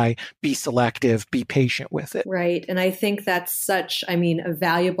 diversify, be selective, be patient with it. Right. And I think that's such, a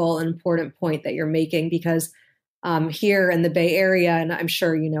valuable and important point that you're making, because here in the Bay Area, and I'm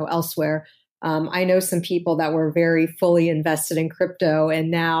sure, elsewhere, I know some people that were very fully invested in crypto, and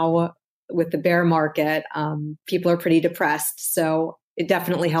now with the bear market, people are pretty depressed. So it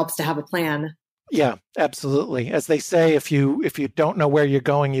definitely helps to have a plan. Yeah, absolutely. As they say, if you don't know where you're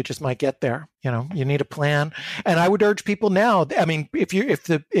going, you just might get there. You need a plan. And I would urge people now, if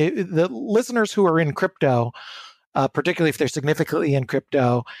the listeners who are in crypto, particularly if they're significantly in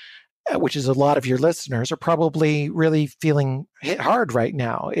crypto, which is a lot of your listeners, are probably really feeling hit hard right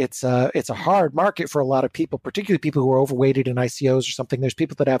now. It's a hard market for a lot of people, particularly people who are overweighted in ICOs or something. There's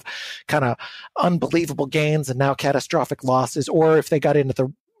people that have kind of unbelievable gains and now catastrophic losses, or if they got into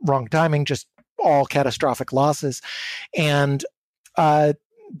the wrong timing, just all catastrophic losses. And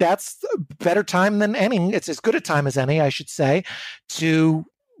that's a better time than any. It's as good a time as any, I should say, to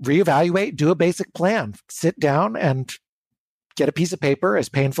reevaluate, do a basic plan, sit down and get a piece of paper, as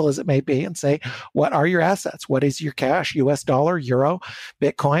painful as it may be, and say, what are your assets? What is your cash, US dollar, euro,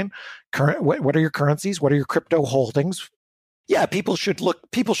 Bitcoin? What are your currencies? What are your crypto holdings? Yeah, people should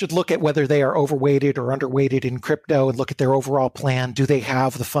look at whether they are overweighted or underweighted in crypto and look at their overall plan. Do they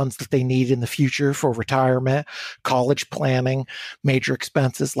have the funds that they need in the future for retirement, college planning, major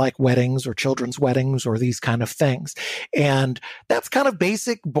expenses like weddings or children's weddings or these kind of things? And that's kind of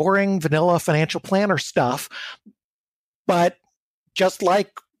basic, boring, vanilla financial planner stuff. But just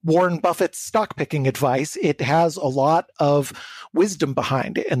like Warren Buffett's stock picking advice, it has a lot of wisdom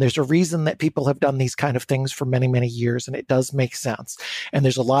behind it. And there's a reason that people have done these kind of things for many, many years. And it does make sense. And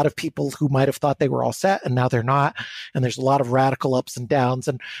there's a lot of people who might have thought they were all set and now they're not. And there's a lot of radical ups and downs.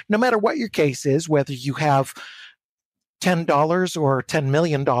 And no matter what your case is, whether you have $10 or $10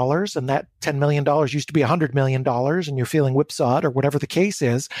 million, and that $10 million used to be $100 million, and you're feeling whipsawed or whatever the case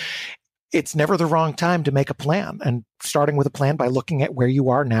is, it's never the wrong time to make a plan. And starting with a plan by looking at where you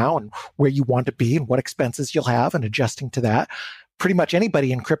are now and where you want to be and what expenses you'll have and adjusting to that. Pretty much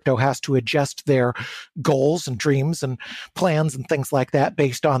anybody in crypto has to adjust their goals and dreams and plans and things like that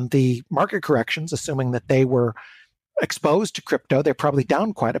based on the market corrections, assuming that they were exposed to crypto. They're probably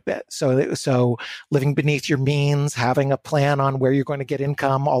down quite a bit. So living beneath your means, having a plan on where you're going to get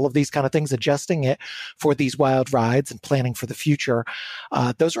income, all of these kind of things, adjusting it for these wild rides and planning for the future.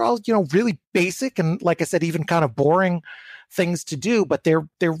 Those are all, really basic and, like I said, even kind of boring things to do, but they're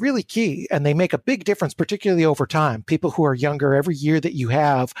really key and they make a big difference, particularly over time. People who are younger, every year that you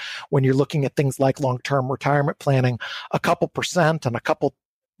have when you're looking at things like long-term retirement planning, a couple percent and a couple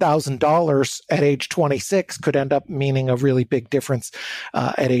 $100,000 at age 26 could end up meaning a really big difference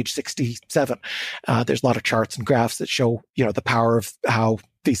at age 67. There's a lot of charts and graphs that show, the power of how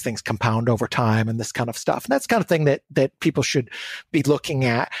these things compound over time and this kind of stuff. And that's the kind of thing that people should be looking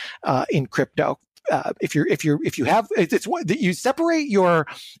at in crypto. You separate your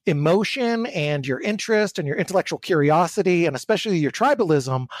emotion and your interest and your intellectual curiosity and especially your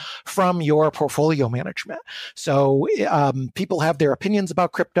tribalism from your portfolio management. So people have their opinions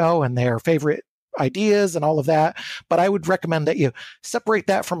about crypto and their favorite ideas and all of that, but I would recommend that you separate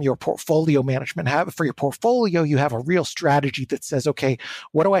that from your portfolio management. For your portfolio, you have a real strategy that says, okay,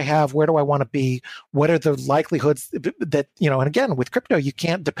 what do I have? Where do I want to be? What are the likelihoods that, and again, with crypto, you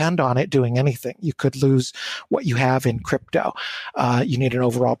can't depend on it doing anything. You could lose what you have in crypto. You need an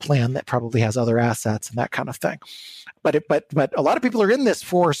overall plan that probably has other assets and that kind of thing. But a lot of people are in this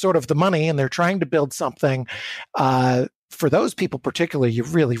for sort of the money and they're trying to build something. For those people particularly, you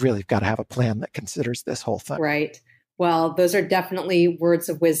really, really got to have a plan that considers this whole thing. Right. Well, those are definitely words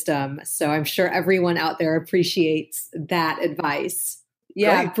of wisdom. So I'm sure everyone out there appreciates that advice.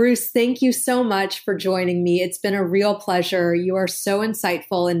 Yeah, great. Bruce, thank you so much for joining me. It's been a real pleasure. You are so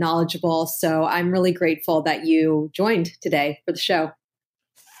insightful and knowledgeable. So I'm really grateful that you joined today for the show.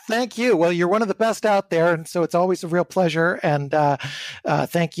 Thank you. Well, you're one of the best out there. And so it's always a real pleasure. And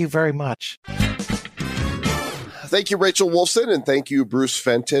thank you very much. Thank you, Rachel Wolfson, and thank you, Bruce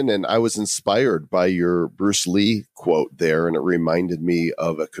Fenton. And I was inspired by your Bruce Lee quote there, and it reminded me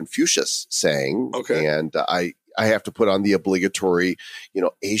of a Confucius saying. Okay. And I have to put on the obligatory,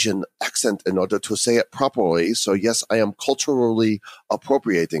 Asian accent in order to say it properly. So yes, I am culturally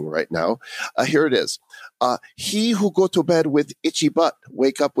appropriating right now. Here it is. He who go to bed with itchy butt,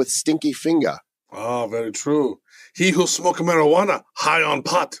 wake up with stinky finger. Oh, very true. He who smoke marijuana, high on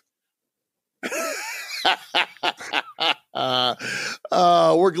pot.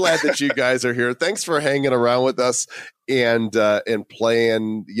 We're glad that you guys are here. Thanks for hanging around with us and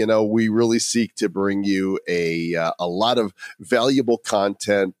playing. We really seek to bring you a lot of valuable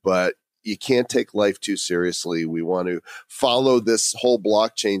content, but you can't take life too seriously. We want to follow this whole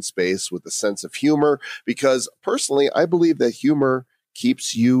blockchain space with a sense of humor because personally, I believe that humor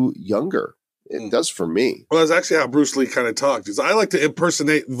keeps you younger. It does for me. Well, that's actually how Bruce Lee kind of talked. Is I like to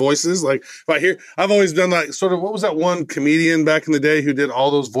impersonate voices. Like I've always done that sort of, what was that one comedian back in the day who did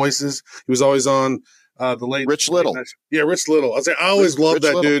all those voices? He was always on the late Rich Little. Yeah, Rich Little. I always loved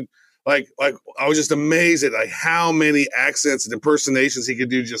that dude. Like I was just amazed at how many accents and impersonations he could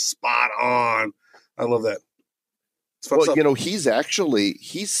do just spot on. I love that. Well,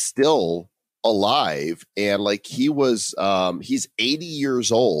 he's still alive and he's 80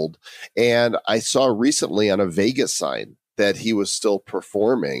 years old, and I saw recently on a Vegas sign that he was still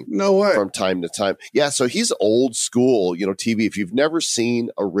performing. No way. From time to time. Yeah, so he's old school, TV. If you've never seen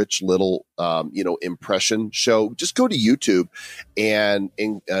a Rich Little impression show, just go to YouTube and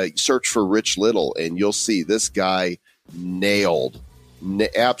search for Rich Little and you'll see this guy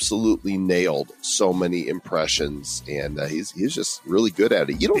absolutely nailed so many impressions, and he's just really good at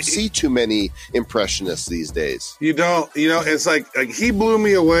it. You don't see too many impressionists these days. You don't. It's like he blew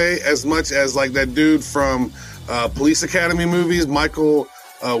me away as much as that dude from Police Academy movies, Michael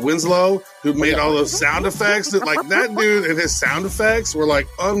Winslow, who made all those sound effects. That dude and his sound effects were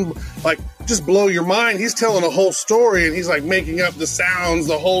just blow your mind. He's telling a whole story, and he's making up the sounds.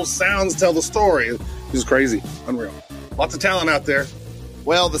 The whole sounds tell the story. He's crazy, unreal. Lots of talent out there.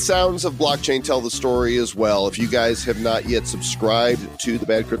 Well, the sounds of blockchain tell the story as well. If you guys have not yet subscribed to the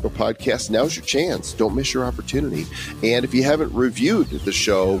Bad Crypto Podcast, now's your chance. Don't miss your opportunity. And if you haven't reviewed the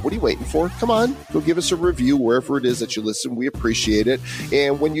show, what are you waiting for? Come on, go give us a review wherever it is that you listen. We appreciate it.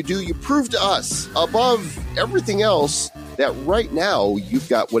 And when you do, you prove to us, above everything else, that right now you've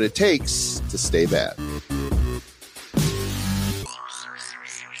got what it takes to stay bad.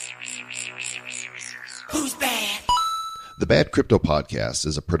 Who's bad? The Bad Crypto Podcast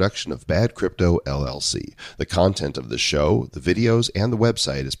is a production of Bad Crypto LLC. The content of the show, the videos, and the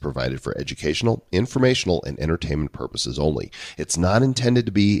website is provided for educational, informational, and entertainment purposes only. It's not intended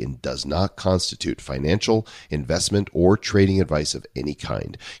to be and does not constitute financial, investment, or trading advice of any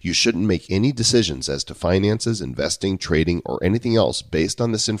kind. You shouldn't make any decisions as to finances, investing, trading, or anything else based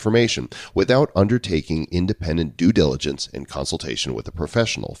on this information without undertaking independent due diligence and consultation with a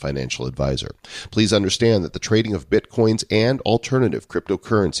professional financial advisor. Please understand that the trading of Bitcoins and alternative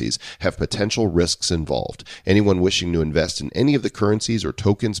cryptocurrencies have potential risks involved. Anyone wishing to invest in any of the currencies or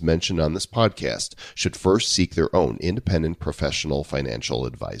tokens mentioned on this podcast should first seek their own independent professional financial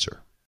advisor.